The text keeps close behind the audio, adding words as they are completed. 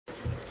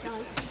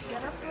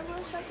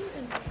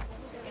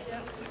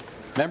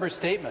Member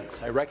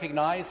statements. I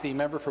recognize the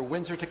member for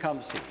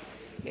Windsor-Tecumseh.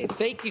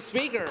 Thank you,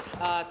 Speaker.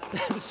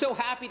 I'm so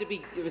happy to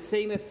be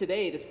saying this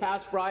today. This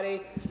past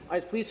Friday, I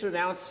was pleased to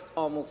announce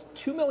almost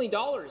 $2 million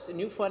in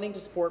new funding to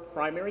support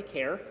primary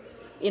care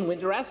in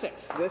Windsor,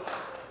 Essex. This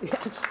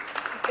is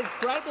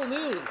incredible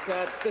news.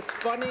 This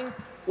funding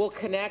will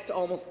connect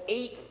almost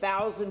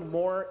 8,000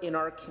 more in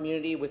our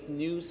community with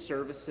new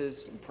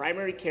services in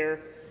primary care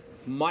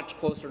much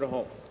closer to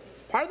home.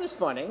 Part of this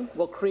funding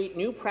will create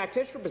new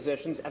practitioner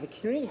positions at the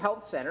Community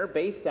Health Centre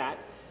based at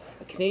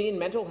a Canadian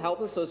Mental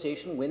Health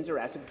Association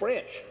Windsor-Essex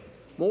branch.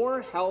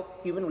 More health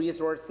human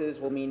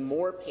resources will mean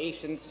more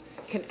patients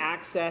can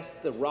access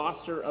the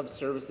roster of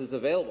services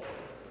available.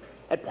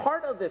 And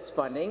part of this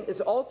funding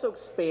is also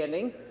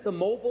expanding the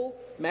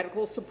mobile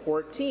medical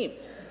support team,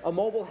 a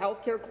mobile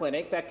healthcare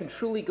clinic that can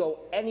truly go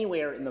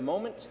anywhere in the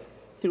moment.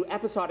 Through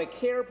episodic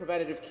care,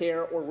 preventative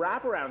care, or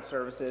wraparound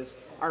services,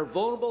 our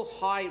vulnerable,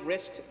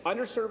 high-risk,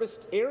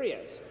 underserviced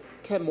areas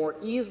can more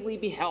easily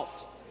be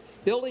helped.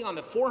 Building on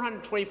the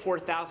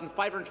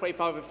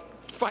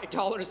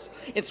 $424,525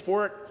 in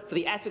support for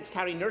the Essex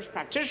County Nurse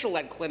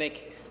Practitioner-led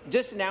clinic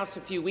just announced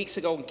a few weeks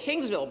ago in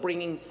Kingsville,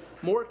 bringing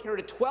more care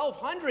to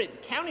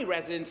 1,200 county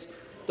residents,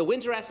 the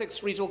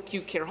Windsor-Essex Regional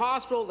Acute Care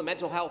Hospital, the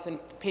mental health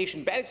and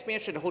patient bed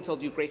expansion at Hotel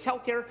Dieu Grace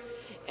Healthcare,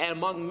 and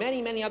among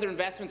many, many other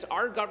investments,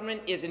 our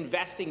government is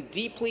investing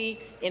deeply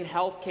in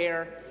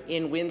healthcare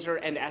in Windsor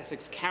and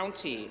Essex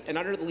County. And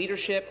under the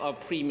leadership of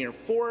Premier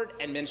Ford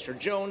and Minister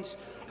Jones,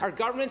 our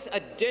government's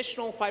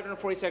additional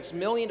 $546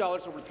 million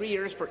over 3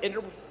 years for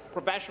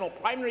interprofessional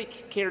primary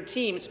care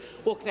teams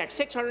will connect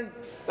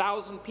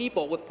 600,000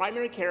 people with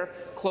primary care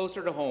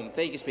closer to home.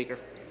 Thank you, Speaker.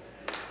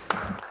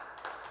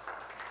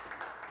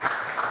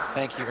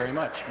 Thank you very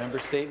much. Member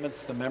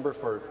statements. The member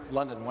for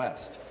London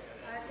West.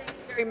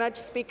 Very much,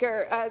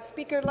 Speaker.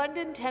 Speaker,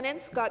 London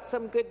tenants got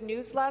some good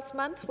news last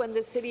month when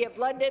the City of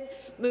London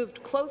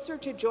moved closer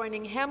to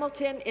joining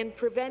Hamilton in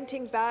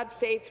preventing bad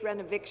faith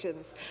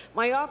renovictions.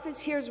 My office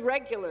hears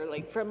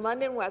regularly from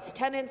London West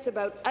tenants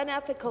about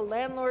unethical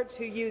landlords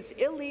who use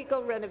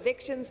illegal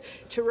renovictions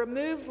to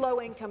remove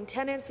low-income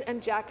tenants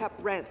and jack up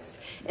rents.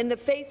 In the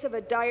face of a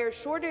dire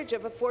shortage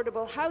of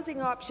affordable housing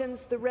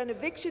options, the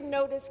renoviction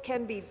notice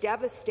can be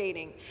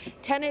devastating.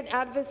 Tenant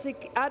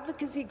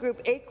advocacy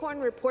group Acorn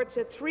reports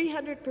a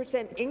 300%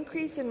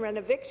 increase in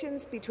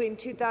renovictions between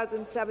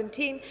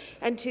 2017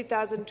 and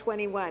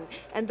 2021,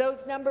 and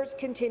those numbers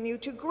continue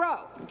to grow,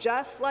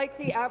 just like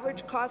the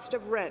average cost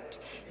of rent.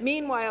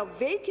 Meanwhile,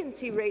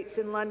 vacancy rates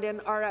in London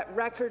are at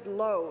record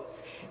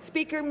lows.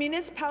 Speaker,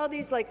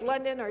 municipalities like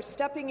London are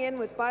stepping in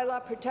with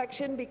bylaw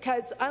protection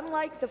because,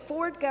 unlike the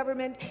Ford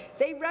government,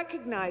 they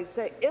recognize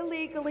that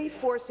illegally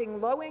forcing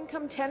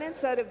low-income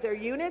tenants out of their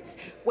units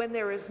when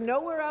there is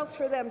nowhere else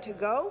for them to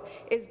go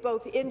is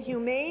both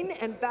inhumane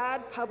and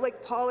bad public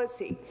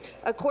policy.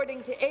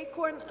 According to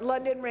Acorn,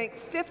 London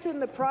ranks 5th in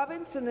the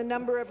province in the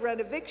number of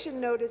renoviction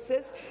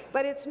notices,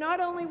 but it's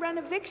not only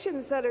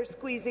renovictions that are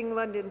squeezing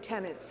London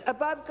tenants.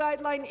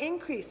 Above-guideline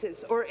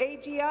increases, or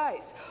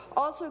AGIs,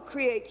 also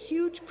create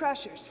huge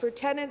pressures for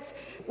tenants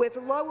with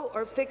low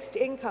or fixed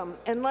income,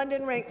 and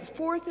London ranks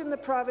 4th in the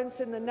province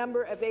in the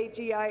number of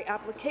AGI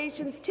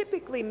applications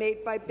typically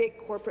made by big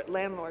corporate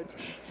landlords.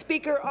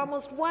 Speaker,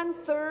 almost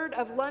 1/3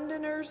 of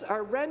Londoners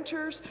are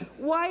renters.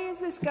 Why is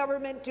this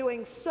government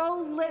doing so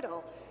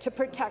little to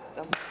protect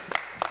them?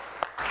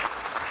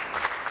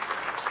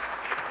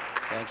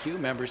 Thank you.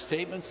 Member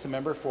statements. The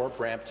member for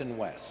Brampton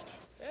West.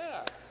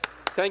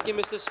 Thank you,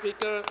 Mr.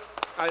 Speaker.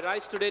 I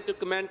rise today to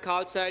commend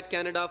Khalsa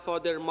Canada for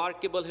their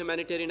remarkable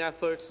humanitarian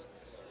efforts,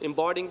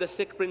 embodying the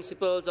Sikh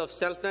principles of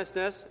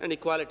selflessness and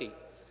equality.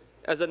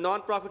 As a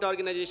non-profit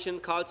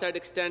organization, Khalsa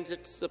extends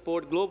its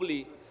support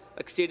globally,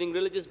 exceeding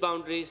religious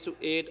boundaries to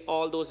aid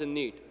all those in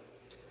need.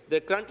 They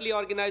are currently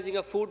organizing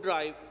a food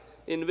drive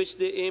in which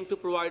they aim to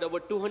provide over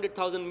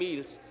 200,000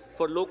 meals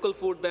for local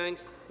food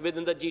banks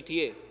within the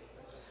GTA.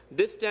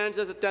 This stands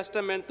as a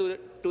testament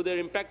to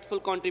their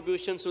impactful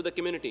contributions to the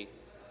community.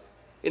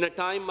 In a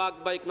time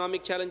marked by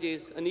economic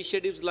challenges,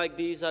 initiatives like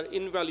these are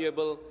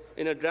invaluable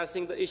in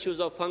addressing the issues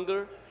of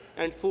hunger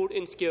and food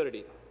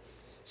insecurity.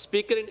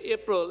 Speaker, in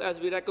April, as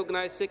we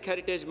recognize Sikh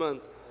Heritage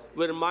Month,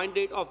 we are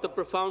reminded of the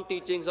profound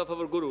teachings of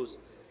our gurus,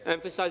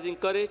 emphasizing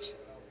courage,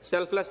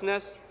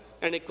 selflessness,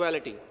 and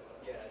equality.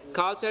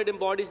 Khalsa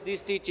embodies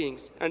these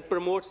teachings and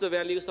promotes the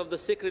values of the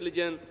Sikh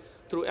religion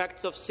through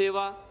acts of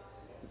seva,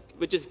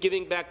 which is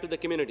giving back to the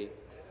community.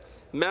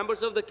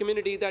 Members of the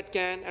community that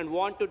can and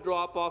want to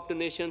drop off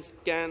donations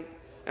can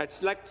at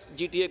select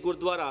GTA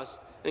Gurdwaras,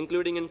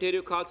 including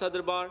Ontario Khalsa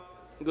Darbar,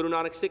 Guru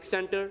Nanak Sikh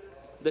Centre,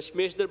 the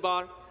Shmesh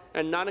Darbar,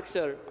 and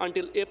Nanaksar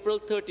until April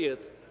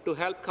 30th to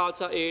help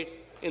Khalsa Aid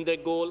in their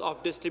goal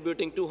of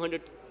distributing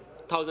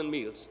 200,000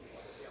 meals.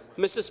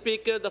 Mr.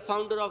 Speaker, the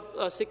founder of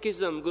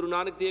Sikhism, Guru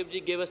Nanak Dev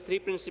Ji, gave us 3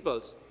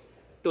 principles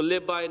to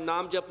live by: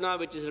 Naam Japna,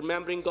 which is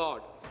remembering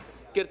God;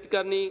 Kirt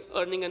Karni,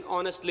 earning an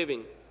honest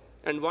living;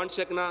 and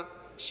Vanshakna,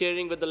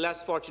 sharing with the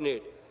less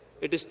fortunate.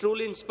 It is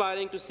truly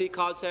inspiring to see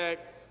Khalsa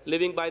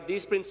living by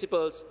these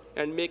principles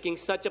and making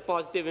such a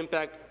positive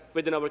impact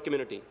within our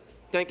community.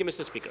 Thank you,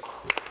 Mr. Speaker.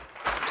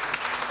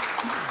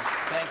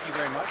 Thank you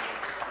very much.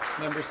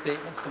 Member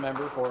statements. The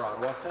member for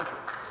Ottawa Centre.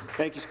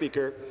 Thank you,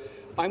 Speaker.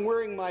 I'm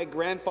wearing my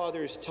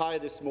grandfather's tie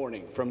this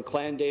morning from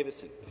Clan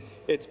Davison.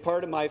 It's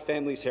part of my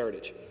family's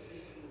heritage.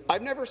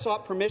 I've never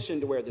sought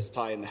permission to wear this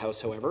tie in the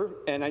House, however,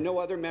 and I know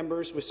other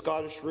members with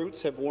Scottish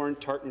roots have worn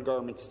tartan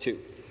garments too.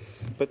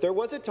 But there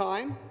was a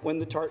time when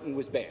the tartan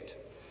was banned.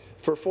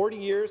 For 40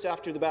 years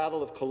after the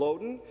Battle of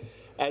Culloden,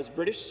 as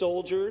British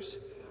soldiers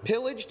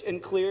pillaged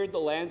and cleared the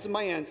lands of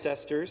my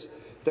ancestors,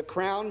 the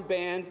Crown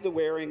banned the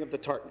wearing of the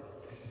tartan.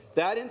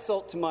 That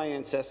insult to my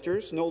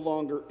ancestors no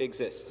longer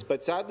exists.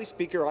 But sadly,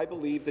 Speaker, I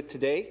believe that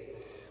today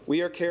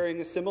we are carrying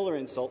a similar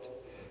insult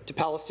to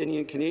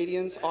Palestinian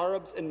Canadians,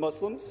 Arabs and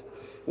Muslims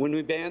when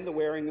we ban the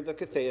wearing of the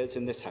keffiyehs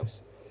in this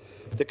House.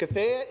 The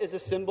keffiyeh is a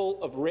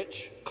symbol of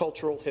rich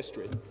cultural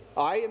history.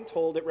 I am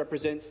told it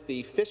represents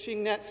the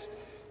fishing nets,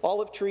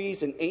 olive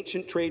trees and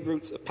ancient trade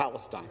routes of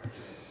Palestine.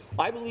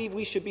 I believe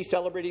we should be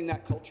celebrating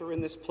that culture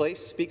in this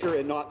place, Speaker,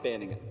 and not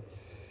banning it.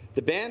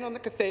 The ban on the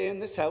keffiyeh in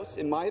this House,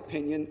 in my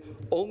opinion,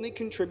 only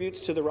contributes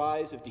to the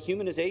rise of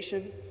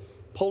dehumanization,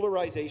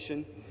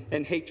 polarization,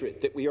 and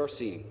hatred that we are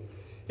seeing.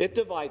 It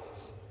divides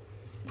us,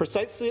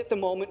 precisely at the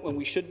moment when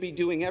we should be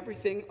doing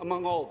everything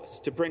among all of us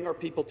to bring our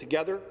people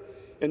together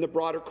in the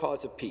broader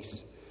cause of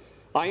peace.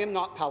 I am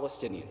not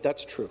Palestinian,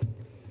 that's true.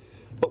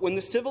 But when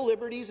the civil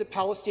liberties of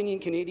Palestinian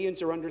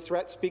Canadians are under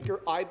threat,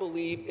 Speaker, I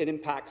believe it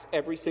impacts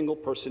every single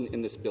person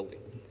in this building.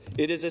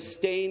 It is a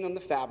stain on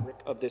the fabric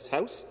of this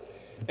House,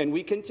 and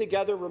we can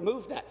together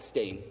remove that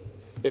stain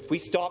if we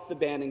stop the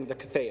banning of the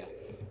keffiyeh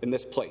in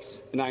this place.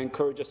 And I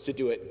encourage us to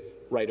do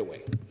it right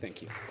away.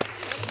 Thank you.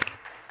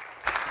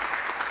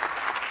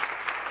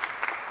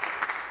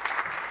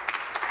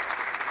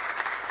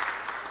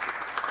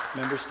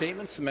 Member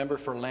statements. The member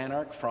for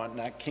Lanark,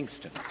 Frontenac,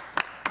 Kingston.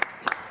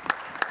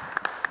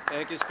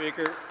 Thank you,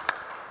 Speaker.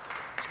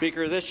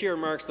 Speaker, this year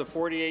marks the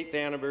 48th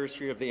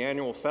anniversary of the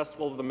annual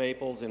Festival of the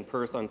Maples in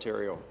Perth,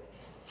 Ontario.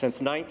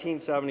 Since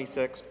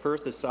 1976,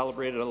 Perth has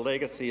celebrated a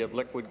legacy of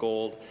liquid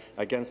gold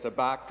against a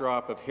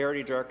backdrop of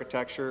heritage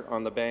architecture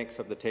on the banks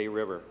of the Tay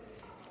River.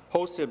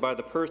 Hosted by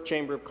the Perth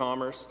Chamber of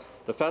Commerce,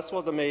 the Festival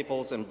of the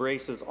Maples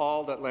embraces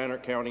all that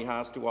Lanark County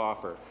has to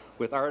offer,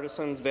 with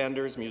artisans,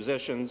 vendors,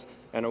 musicians,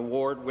 and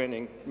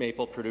award-winning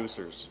maple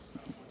producers.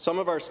 Some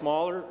of our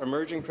smaller,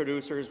 emerging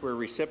producers were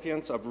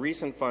recipients of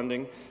recent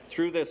funding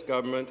through this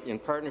government in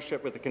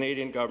partnership with the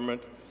Canadian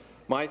government.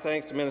 My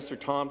thanks to Minister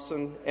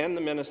Thompson and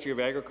the Ministry of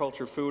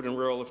Agriculture, Food and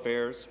Rural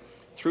Affairs.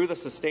 Through the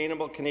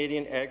Sustainable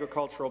Canadian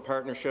Agricultural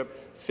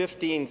Partnership,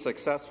 15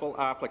 successful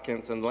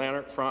applicants in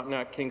Lanark,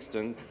 Frontenac,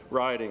 Kingston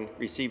riding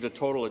received a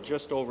total of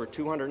just over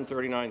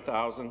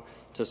 $239,000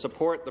 to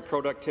support the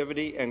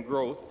productivity and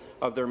growth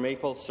of their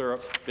maple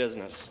syrup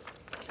business.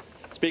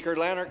 Speaker,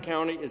 Lanark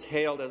County is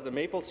hailed as the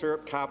maple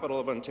syrup capital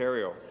of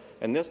Ontario,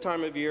 and this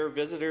time of year,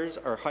 visitors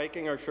are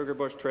hiking our sugar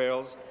bush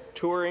trails,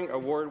 touring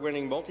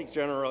award-winning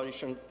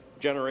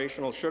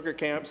multi-generational sugar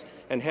camps,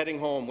 and heading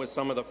home with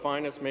some of the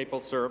finest maple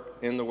syrup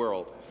in the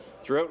world.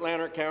 Throughout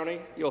Lanark County,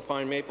 you'll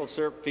find maple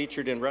syrup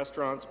featured in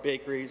restaurants,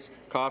 bakeries,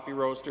 coffee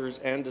roasters,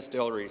 and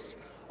distilleries,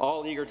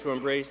 all eager to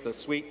embrace the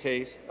sweet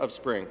taste of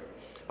spring.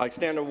 I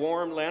extend a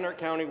warm Lanark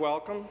County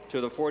welcome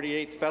to the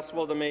 48th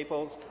Festival of the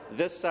Maples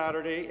this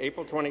Saturday,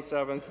 April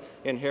 27th,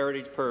 in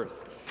Heritage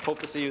Perth. Hope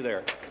to see you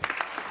there.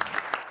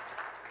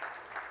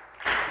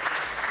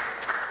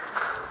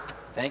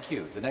 Thank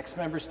you. The next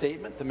member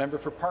statement, the member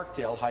for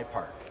Parkdale High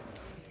Park.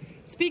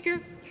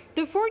 Speaker,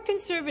 the Ford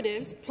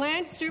Conservatives'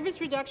 planned service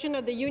reduction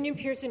of the Union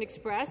Pearson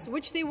Express,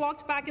 which they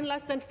walked back in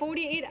less than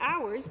 48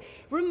 hours,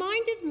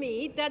 reminded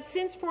me that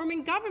since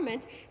forming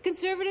government,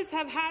 Conservatives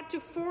have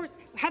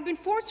been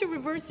forced to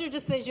reverse their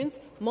decisions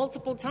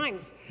multiple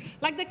times,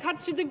 like the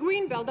cuts to the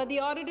Greenbelt that the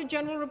Auditor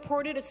General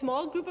reported a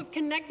small group of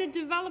connected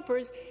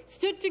developers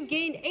stood to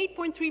gain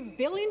 $8.3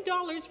 billion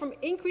from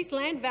increased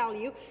land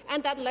value,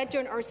 and that led to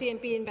an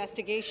RCMP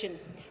investigation.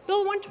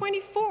 Bill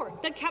 124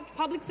 that capped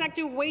public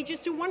sector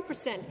wages to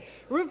 1%,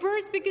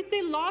 reversed because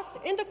they lost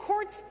in the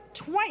courts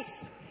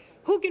twice.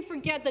 Who can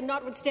forget the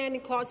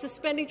notwithstanding clause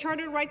suspending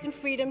charter rights and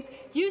freedoms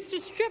used to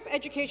strip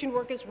education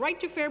workers' right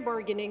to fair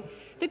bargaining?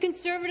 The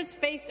Conservatives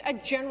faced a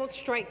general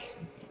strike,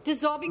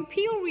 dissolving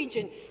Peel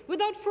Region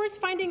without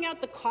first finding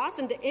out the cost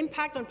and the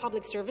impact on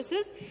public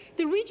services.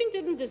 The region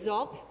didn't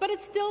dissolve, but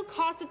it still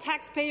cost the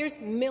taxpayers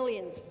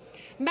millions.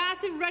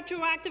 Massive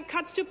retroactive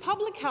cuts to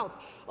public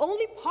health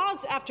only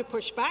paused after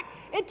pushback.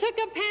 It took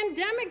a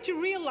pandemic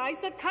to realize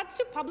that cuts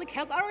to public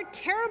health are a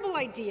terrible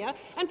idea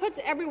and puts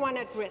everyone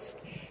at risk.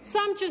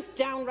 Some just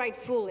downright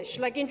foolish,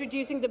 like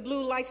introducing the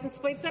blue license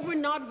plates that were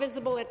not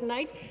visible at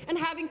night and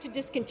having to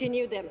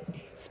discontinue them.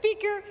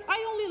 Speaker,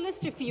 I only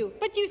list a few,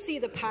 but you see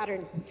the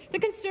pattern. The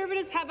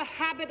Conservatives have a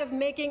habit of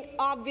making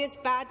obvious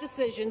bad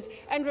decisions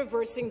and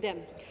reversing them.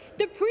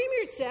 The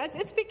Premier says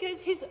it's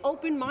because he's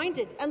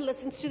open-minded and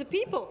listens to the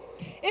people.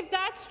 If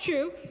that's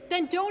true,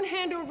 then don't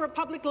hand over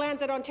public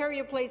lands at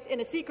Ontario Place in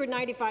a secret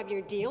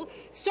 95-year deal,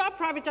 stop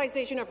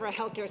privatization of our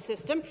healthcare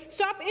system,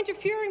 stop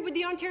interfering with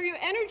the Ontario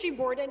Energy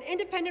Board, an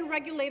independent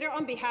regulator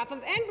on behalf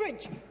of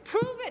Enbridge.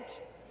 Prove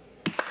it!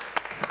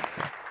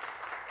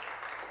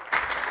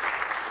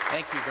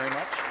 Thank you very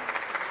much.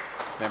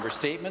 Member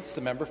Statements.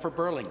 The member for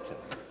Burlington.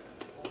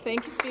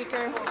 Thank you,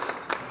 Speaker.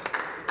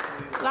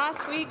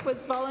 Last week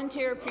was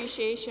Volunteer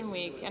Appreciation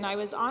Week, and I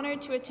was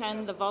honoured to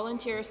attend the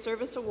Volunteer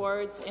Service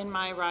Awards in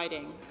my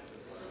riding.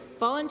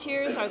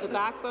 Volunteers are the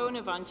backbone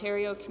of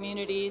Ontario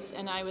communities,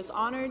 and I was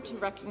honoured to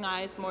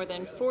recognize more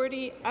than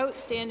 40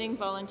 outstanding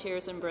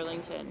volunteers in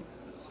Burlington.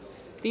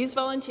 These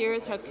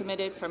volunteers have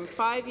committed from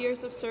 5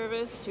 years of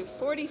service to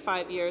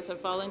 45 years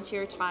of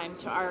volunteer time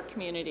to our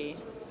community.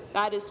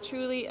 That is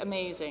truly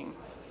amazing.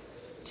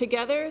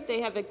 Together,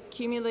 they have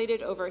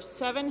accumulated over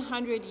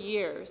 700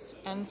 years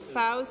and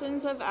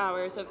thousands of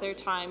hours of their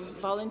time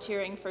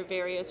volunteering for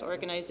various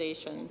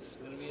organizations.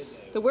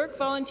 The work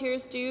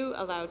volunteers do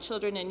allow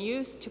children and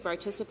youth to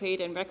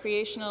participate in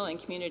recreational and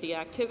community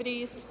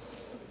activities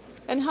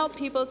and help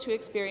people to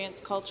experience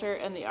culture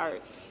and the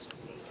arts.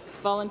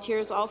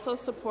 Volunteers also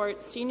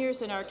support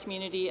seniors in our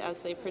community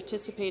as they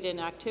participate in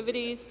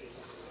activities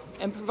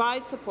and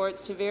provide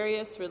supports to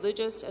various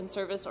religious and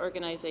service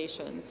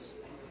organizations.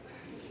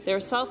 Their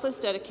selfless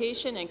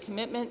dedication and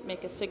commitment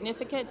make a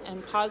significant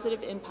and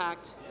positive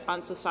impact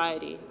on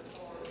society.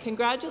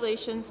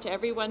 Congratulations to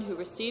everyone who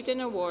received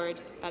an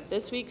award at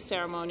this week's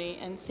ceremony,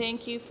 and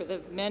thank you for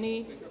the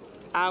many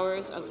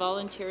hours of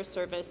volunteer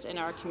service in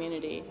our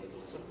community.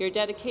 Your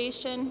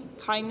dedication,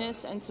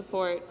 kindness, and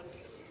support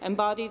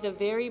embody the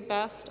very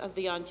best of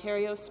the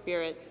Ontario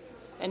spirit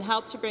and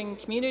help to bring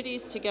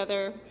communities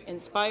together,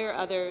 inspire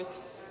others,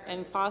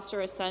 and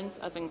foster a sense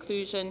of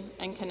inclusion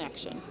and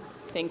connection.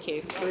 Thank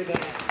you.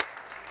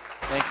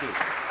 Thank you.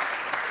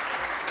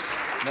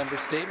 Member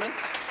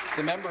Statements.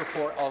 The member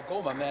for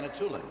Algoma,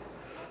 Manitoulin.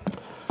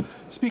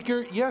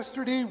 Speaker,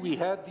 yesterday we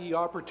had the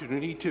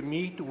opportunity to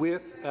meet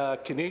with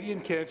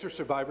Canadian Cancer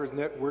Survivors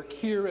Network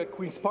here at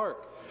Queen's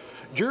Park.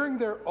 During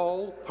their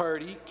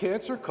all-party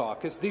cancer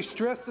caucus, they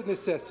stressed the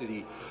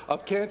necessity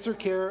of cancer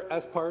care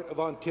as part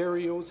of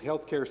Ontario's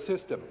healthcare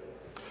system.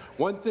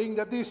 One thing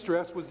that they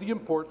stressed was the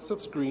importance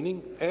of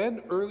screening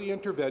and early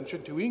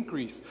intervention to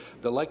increase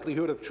the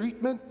likelihood of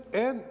treatment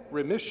and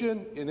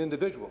remission in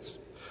individuals.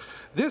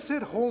 This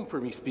hit home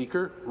for me,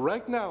 Speaker.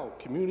 Right now,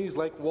 communities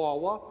like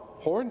Wawa,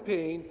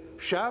 Hornpain,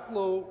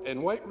 Chapleau,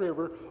 and White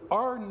River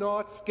are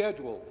not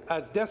scheduled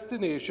as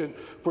destination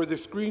for the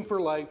Screen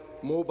for Life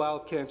mobile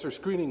cancer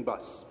screening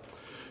bus.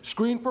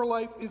 Screen for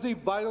Life is a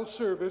vital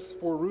service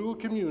for rural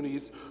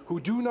communities who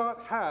do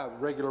not have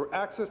regular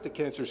access to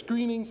cancer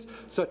screenings,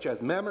 such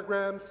as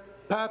mammograms,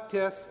 Pap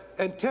tests,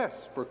 and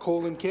tests for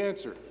colon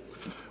cancer.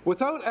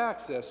 Without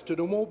access to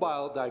the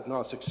mobile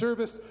diagnostic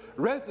service,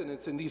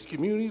 residents in these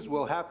communities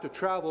will have to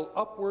travel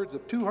upwards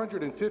of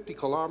 250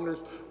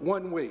 kilometers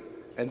one way,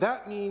 and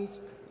that means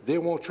they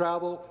won't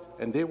travel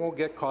and they won't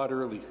get caught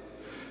early.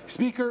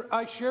 Speaker,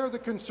 I share the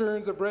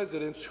concerns of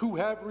residents who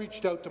have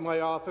reached out to my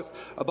office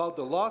about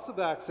the loss of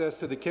access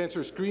to the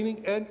cancer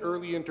screening and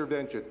early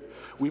intervention.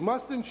 We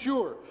must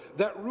ensure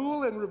that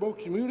rural and remote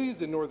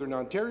communities in Northern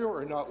Ontario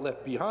are not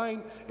left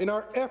behind in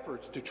our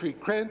efforts to treat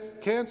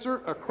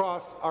cancer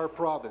across our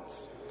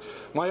province.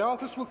 My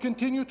office will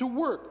continue to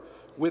work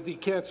with the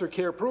cancer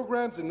care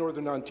programs in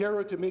Northern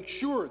Ontario to make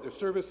sure the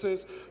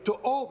services to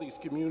all these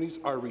communities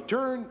are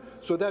returned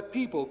so that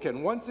people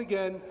can once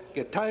again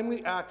get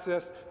timely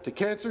access to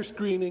cancer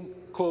screening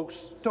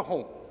close to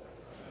home.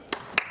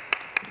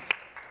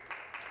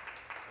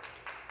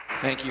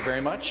 Thank you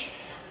very much.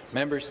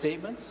 Member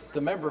Statements.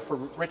 The member for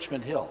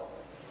Richmond Hill.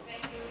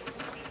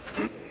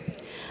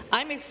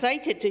 I'm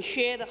excited to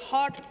share the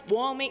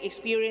heartwarming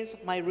experience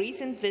of my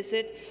recent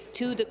visit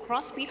to the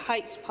Crosby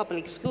Heights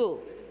Public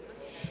School.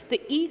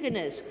 The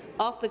eagerness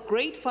of the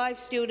Grade 5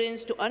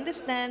 students to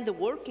understand the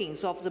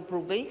workings of the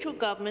provincial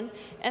government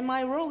and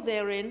my role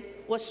therein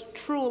was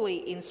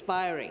truly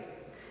inspiring.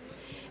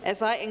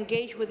 As I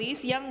engaged with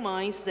these young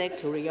minds, their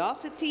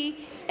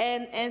curiosity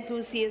and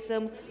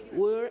enthusiasm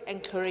were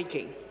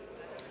encouraging.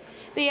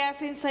 They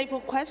asked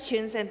insightful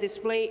questions and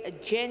displayed a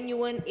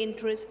genuine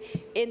interest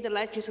in the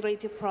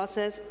legislative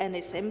process and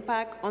its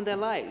impact on their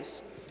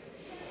lives.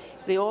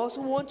 They also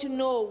want to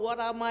know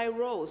what are my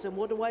roles and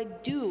what do I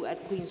do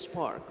at Queen's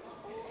Park,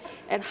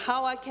 and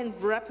how I can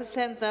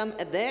represent them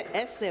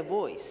as their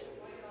voice.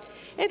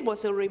 It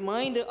was a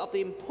reminder of the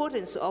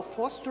importance of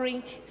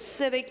fostering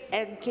civic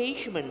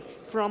engagement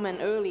from an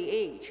early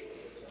age.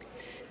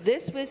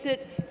 This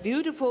visit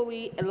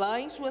beautifully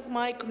aligns with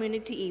my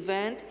community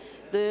event,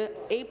 the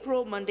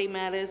April Monday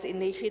Matters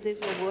initiative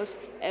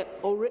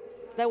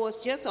that was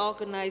just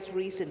organized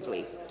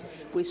recently.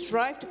 We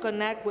strive to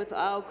connect with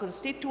our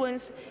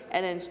constituents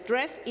and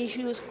address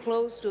issues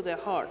close to their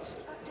hearts.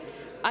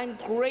 I'm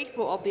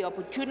grateful of the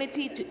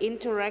opportunity to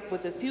interact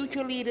with the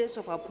future leaders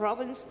of our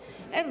province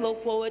and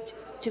look forward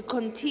to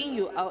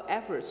continue our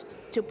efforts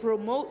to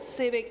promote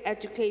civic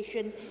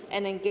education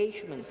and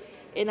engagement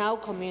in our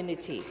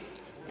community.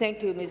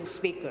 Thank you, Mr.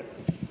 Speaker.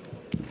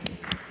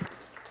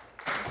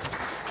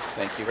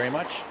 Thank you very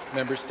much.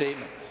 Member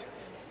statements.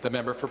 The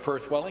member for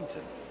Perth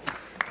Wellington.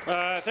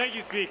 Thank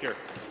you, Speaker.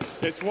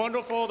 It's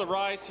wonderful to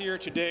rise here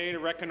today to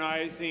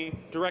recognize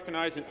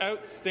an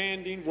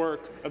outstanding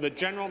work of the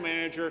General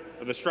Manager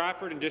of the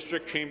Stratford and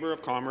District Chamber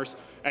of Commerce,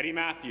 Eddie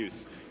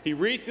Matthews. He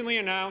recently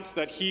announced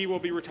that he will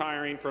be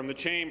retiring from the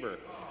Chamber.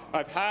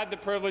 I've had the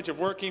privilege of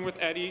working with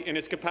Eddie in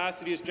his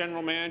capacity as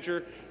General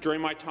Manager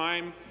during my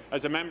time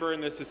as a member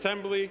in this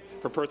Assembly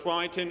for Perth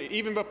Wellington,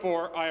 even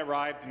before I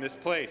arrived in this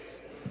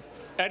place.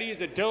 Eddie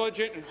is a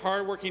diligent and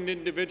hard-working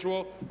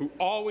individual who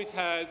always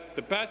has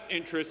the best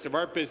interests of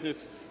our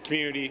business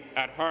community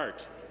at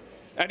heart.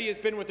 Eddie has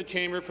been with the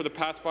Chamber for the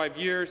past 5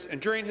 years, and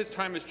during his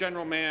time as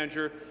General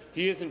Manager,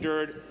 he has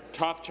endured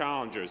tough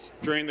challenges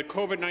during the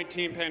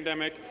COVID-19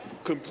 pandemic,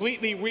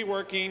 completely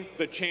reworking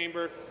the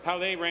Chamber, how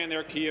they ran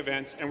their key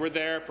events, and were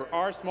there for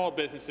our small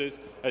businesses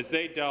as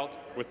they dealt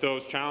with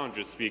those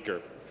challenges,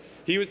 Speaker.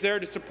 He was there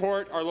to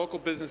support our local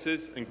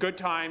businesses in good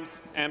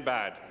times and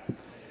bad.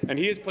 And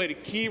he has played a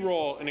key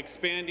role in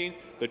expanding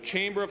the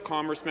Chamber of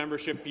Commerce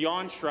membership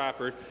beyond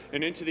Stratford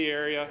and into the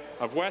area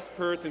of West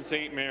Perth and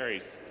St.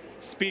 Mary's.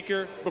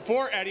 Speaker,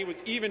 before Eddie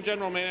was even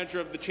General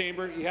Manager of the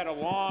Chamber, he had a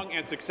long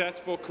and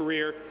successful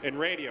career in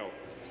radio.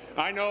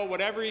 I know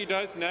whatever he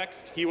does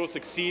next, he will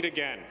succeed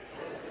again.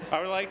 I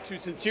would like to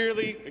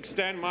sincerely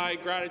extend my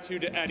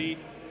gratitude to Eddie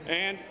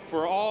and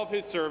for all of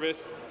his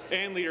service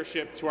and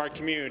leadership to our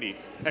community,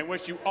 and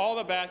wish you all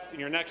the best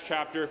in your next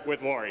chapter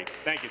with Laurie.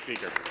 Thank you,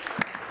 Speaker.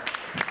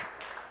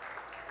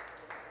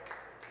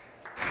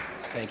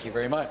 Thank you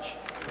very much.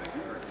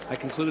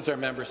 That concludes our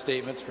member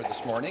statements for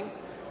this morning.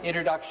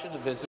 Introduction of visitors.